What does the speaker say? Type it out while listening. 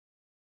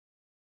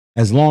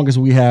As long as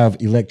we have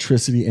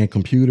electricity and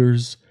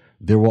computers,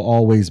 there will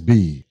always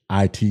be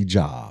IT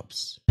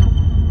jobs.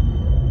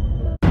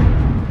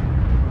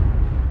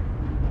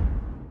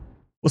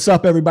 What's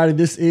up, everybody?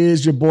 This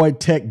is your boy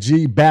Tech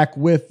G back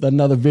with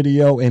another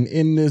video. And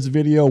in this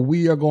video,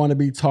 we are going to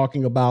be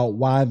talking about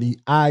why the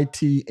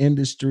IT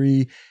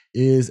industry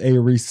is a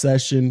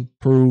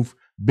recession-proof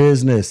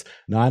business.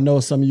 Now, I know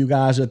some of you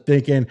guys are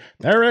thinking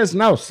there is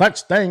no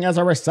such thing as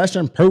a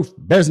recession-proof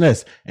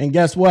business. And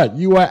guess what?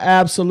 You are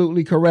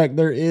absolutely correct.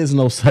 There is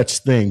no such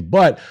thing.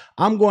 But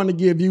I'm going to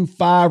give you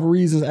 5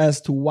 reasons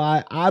as to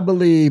why I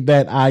believe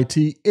that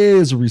IT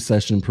is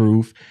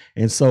recession-proof.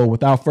 And so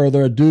without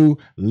further ado,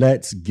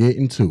 let's get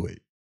into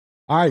it.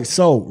 All right.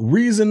 So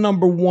reason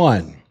number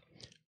 1,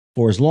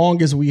 for as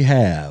long as we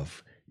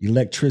have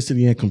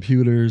electricity and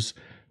computers,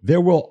 there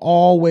will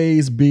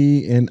always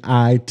be an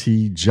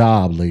IT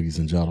job, ladies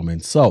and gentlemen.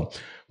 So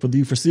for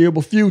the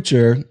foreseeable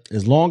future,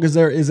 as long as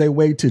there is a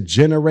way to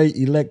generate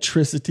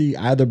electricity,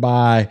 either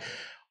by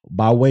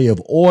way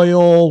of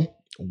oil,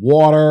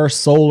 water,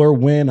 solar,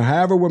 wind, or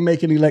however we're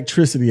making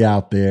electricity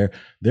out there,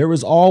 there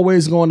is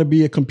always going to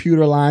be a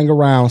computer lying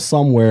around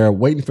somewhere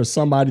waiting for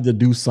somebody to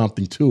do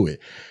something to it.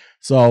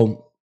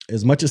 So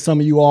as much as some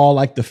of you all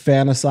like to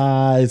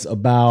fantasize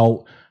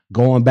about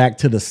going back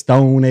to the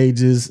Stone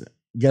Ages,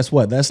 guess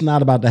what? That's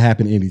not about to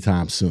happen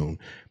anytime soon.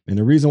 And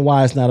the reason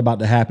why it's not about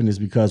to happen is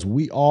because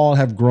we all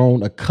have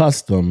grown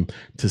accustomed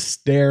to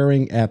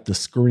staring at the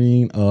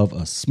screen of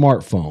a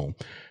smartphone.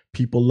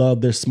 People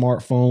love their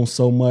smartphones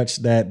so much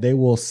that they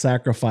will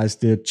sacrifice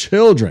their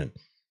children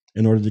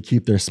in order to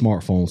keep their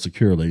smartphone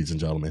secure, ladies and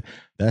gentlemen.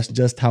 That's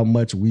just how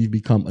much we've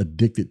become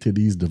addicted to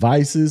these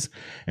devices.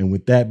 And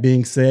with that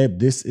being said,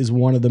 this is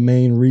one of the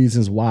main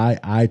reasons why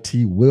IT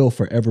will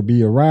forever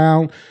be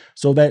around,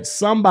 so that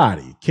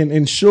somebody can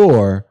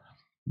ensure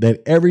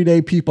that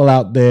everyday people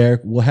out there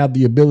will have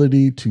the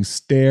ability to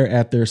stare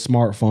at their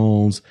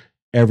smartphones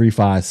every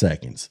 5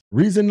 seconds.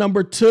 Reason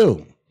number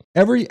 2,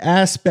 every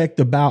aspect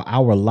about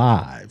our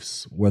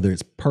lives, whether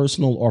it's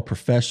personal or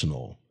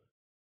professional,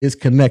 is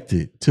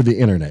connected to the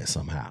internet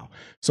somehow.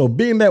 So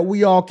being that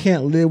we all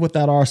can't live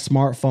without our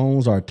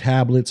smartphones, our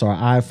tablets, our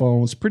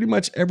iPhones, pretty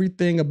much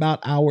everything about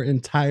our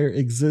entire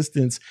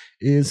existence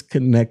is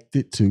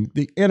connected to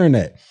the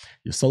internet.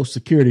 Your social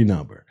security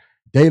number,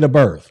 date of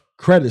birth,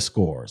 credit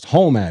scores,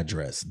 home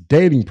address,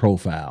 dating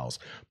profiles,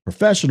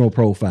 professional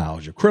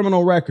profiles, your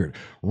criminal record,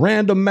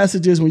 random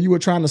messages when you were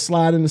trying to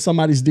slide into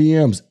somebody's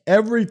DMs,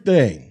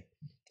 everything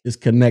is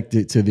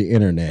connected to the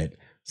internet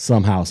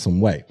somehow,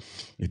 some way.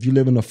 If you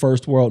live in a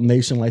first world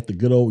nation like the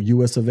good old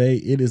US of A,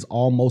 it is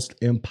almost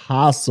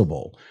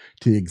impossible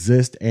to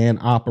exist and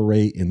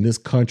operate in this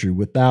country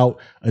without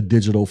a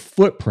digital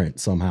footprint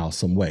somehow,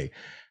 some way.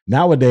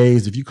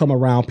 Nowadays, if you come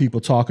around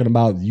people talking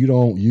about you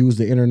don't use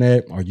the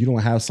internet or you don't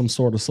have some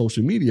sort of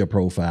social media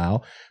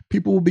profile,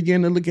 people will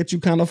begin to look at you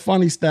kind of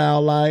funny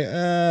style, like,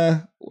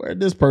 where'd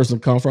this person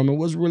come from and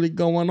what's really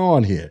going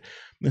on here?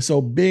 And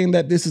so being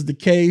that this is the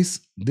case,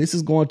 this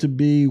is going to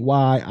be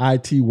why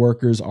IT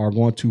workers are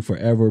going to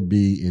forever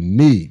be in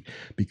need,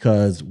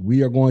 because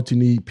we are going to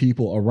need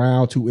people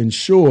around to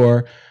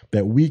ensure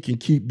that we can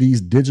keep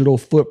these digital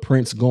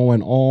footprints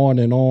going on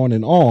and on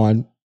and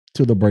on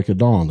to the break of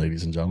dawn,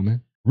 ladies and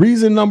gentlemen.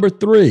 Reason number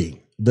 3,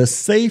 the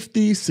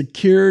safety,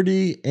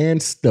 security,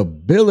 and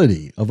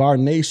stability of our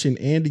nation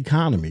and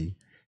economy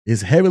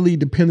is heavily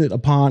dependent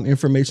upon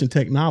information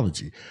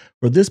technology.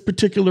 For this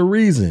particular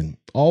reason,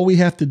 all we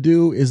have to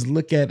do is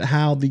look at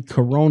how the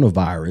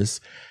coronavirus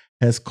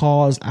has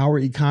caused our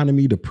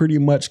economy to pretty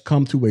much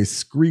come to a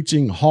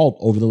screeching halt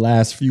over the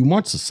last few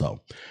months or so.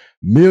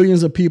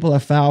 Millions of people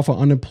have filed for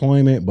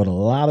unemployment, but a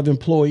lot of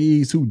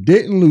employees who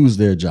didn't lose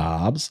their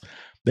jobs,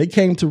 they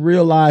came to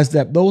realize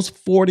that those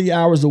 40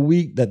 hours a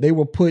week that they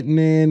were putting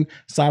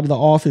inside of the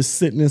office,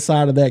 sitting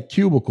inside of that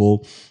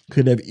cubicle,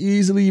 could have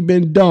easily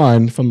been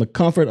done from the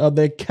comfort of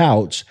their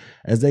couch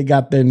as they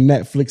got their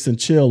Netflix and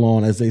chill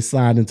on as they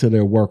signed into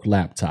their work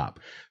laptop.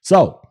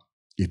 So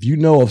if you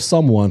know of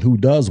someone who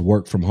does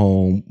work from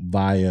home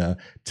via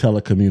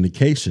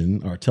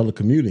telecommunication, or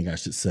telecommuting, I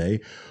should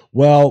say,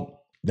 well,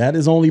 that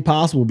is only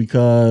possible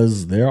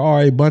because there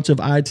are a bunch of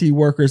IT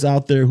workers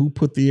out there who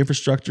put the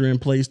infrastructure in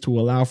place to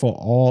allow for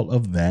all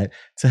of that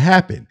to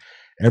happen.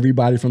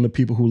 Everybody from the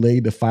people who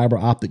laid the fiber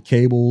optic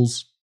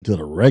cables to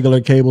the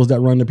regular cables that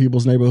run to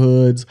people's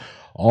neighborhoods,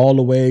 all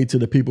the way to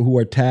the people who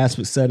are tasked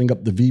with setting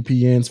up the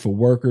VPNs for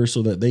workers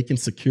so that they can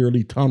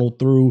securely tunnel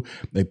through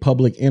a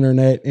public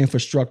internet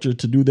infrastructure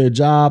to do their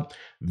job.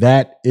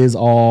 That is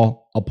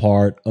all a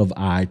part of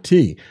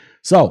IT.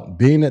 So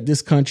being that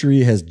this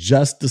country has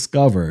just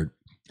discovered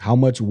how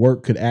much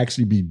work could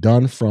actually be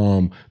done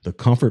from the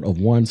comfort of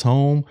one's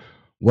home,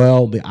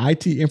 well, the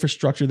IT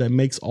infrastructure that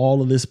makes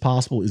all of this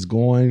possible is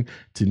going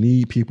to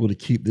need people to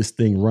keep this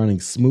thing running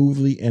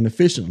smoothly and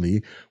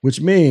efficiently, which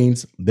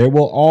means there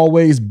will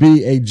always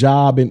be a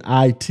job in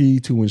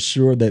IT to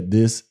ensure that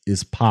this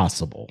is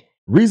possible.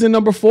 Reason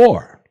number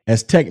 4,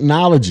 as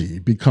technology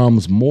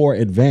becomes more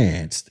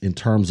advanced in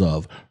terms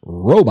of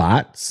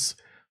robots,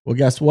 well,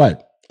 guess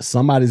what?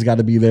 somebody's got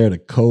to be there to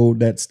code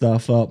that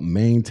stuff up,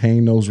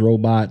 maintain those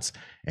robots,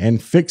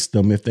 and fix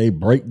them if they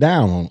break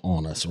down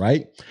on us,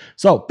 right?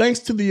 So thanks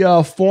to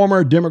the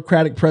former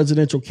Democratic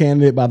presidential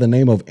candidate by the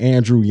name of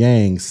Andrew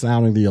Yang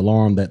sounding the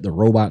alarm that the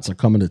robots are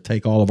coming to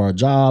take all of our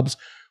jobs,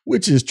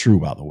 which is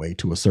true, by the way,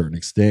 to a certain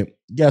extent.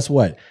 Guess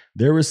what?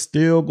 There is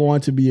still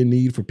going to be a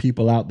need for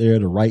people out there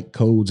to write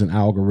codes and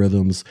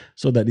algorithms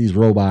so that these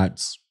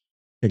robots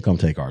can come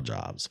take our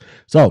jobs.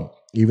 So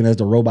even as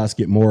the robots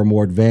get more and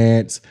more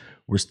advanced,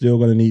 we're still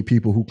going to need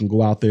people who can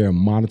go out there and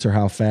monitor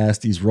how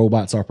fast these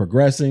robots are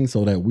progressing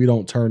so that we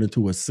don't turn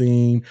into a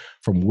scene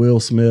from Will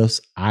Smith's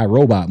I,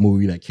 Robot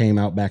movie that came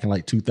out back in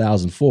like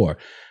 2004.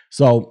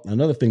 So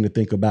another thing to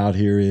think about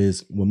here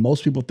is when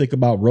most people think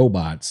about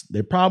robots,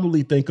 they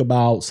probably think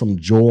about some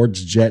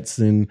George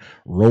Jetson,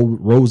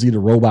 Rosie the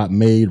robot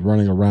maid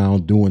running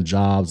around doing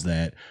jobs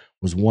that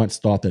was once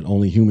thought that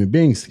only human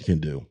beings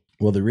can do.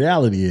 Well, the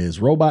reality is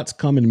robots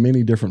come in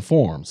many different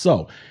forms.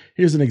 So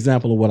here's an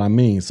example of what I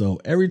mean. So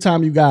every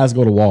time you guys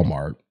go to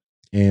Walmart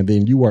and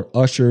then you are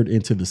ushered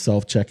into the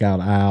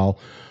self-checkout aisle,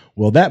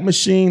 well, that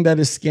machine that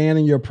is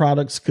scanning your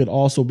products could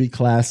also be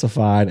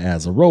classified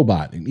as a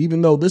robot. And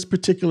even though this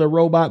particular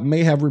robot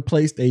may have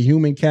replaced a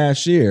human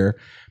cashier,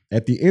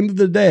 at the end of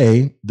the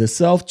day, the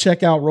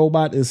self-checkout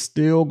robot is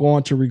still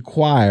going to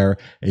require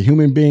a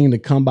human being to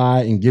come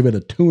by and give it a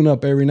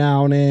tune-up every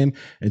now and then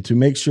and to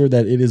make sure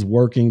that it is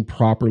working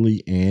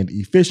properly and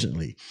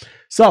efficiently.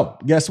 So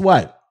guess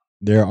what?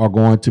 There are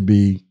going to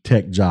be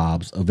tech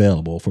jobs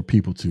available for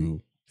people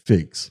to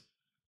fix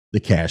the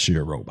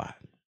cashier robot.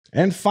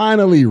 And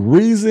finally,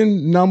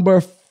 reason number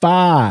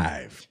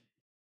 5.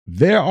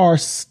 There are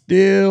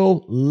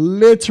still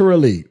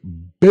literally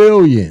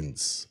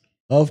billions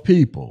of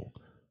people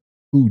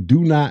who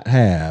do not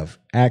have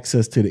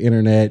access to the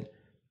internet,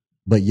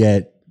 but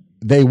yet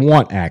they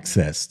want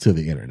access to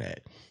the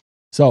internet.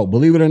 So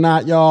believe it or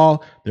not,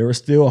 y'all, there are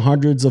still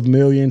hundreds of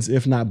millions,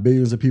 if not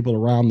billions of people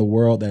around the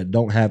world that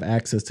don't have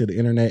access to the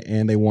internet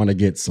and they want to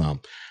get some.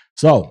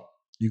 So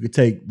you could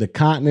take the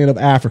continent of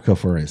Africa,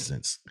 for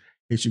instance.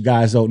 In case you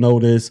guys don't know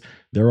this,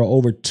 there are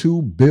over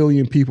 2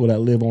 billion people that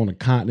live on the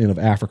continent of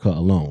Africa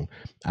alone.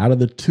 Out of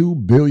the 2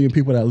 billion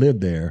people that live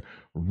there,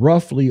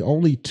 roughly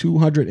only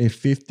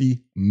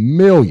 250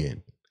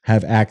 million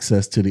have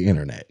access to the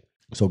internet.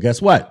 So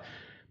guess what?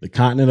 The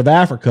continent of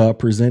Africa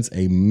presents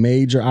a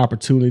major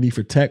opportunity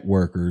for tech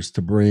workers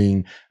to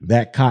bring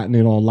that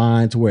continent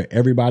online to where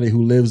everybody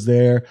who lives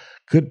there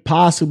could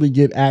possibly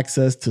get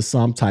access to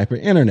some type of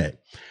internet.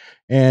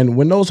 And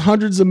when those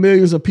hundreds of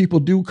millions of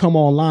people do come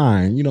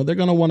online, you know, they're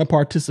going to want to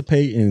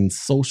participate in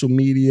social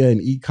media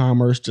and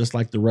e-commerce just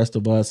like the rest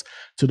of us,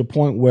 to the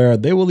point where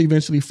they will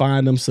eventually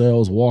find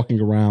themselves walking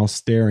around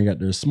staring at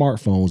their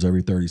smartphones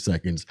every 30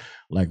 seconds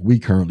like we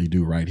currently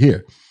do right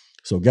here.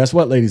 So guess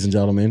what, ladies and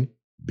gentlemen?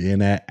 Being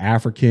that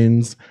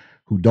Africans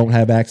who don't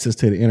have access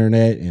to the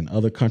internet and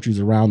other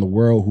countries around the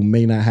world who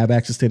may not have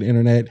access to the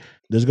internet,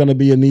 there's going to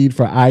be a need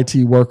for IT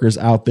workers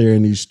out there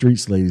in these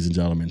streets, ladies and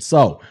gentlemen.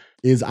 So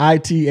is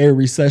IT a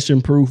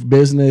recession-proof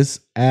business?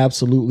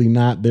 Absolutely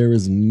not. There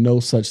is no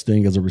such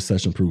thing as a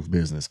recession-proof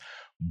business.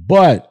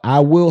 But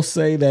I will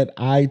say that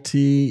IT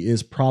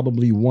is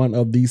probably one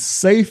of the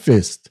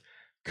safest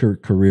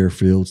career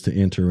fields to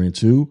enter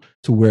into,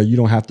 to where you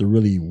don't have to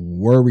really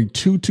worry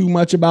too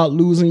much about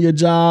losing your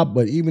job.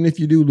 But even if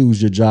you do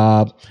lose your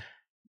job,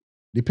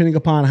 depending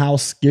upon how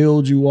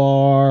skilled you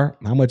are,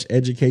 how much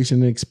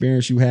education and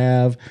experience you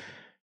have,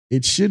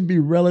 it should be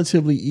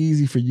relatively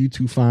easy for you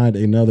to find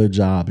another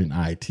job in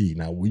IT.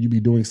 Now, will you be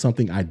doing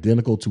something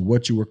identical to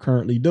what you were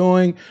currently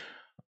doing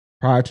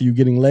prior to you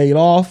getting laid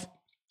off?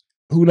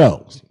 Who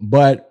knows?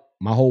 But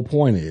my whole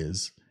point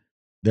is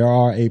there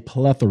are a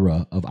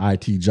plethora of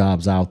IT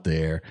jobs out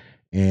there.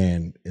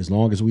 And as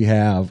long as we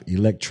have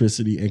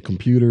electricity and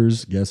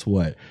computers, guess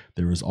what?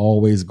 There is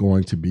always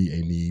going to be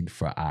a need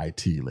for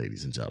IT,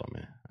 ladies and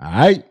gentlemen. All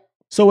right.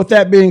 So with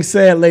that being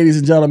said, ladies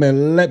and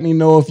gentlemen, let me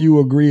know if you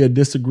agree or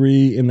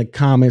disagree in the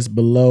comments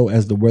below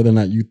as to whether or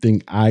not you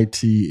think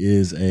IT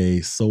is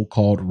a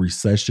so-called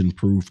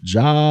recession-proof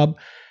job.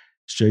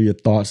 Share your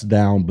thoughts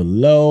down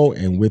below.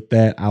 And with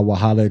that, I will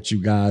holler at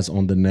you guys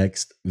on the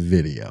next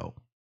video.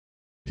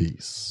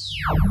 Peace.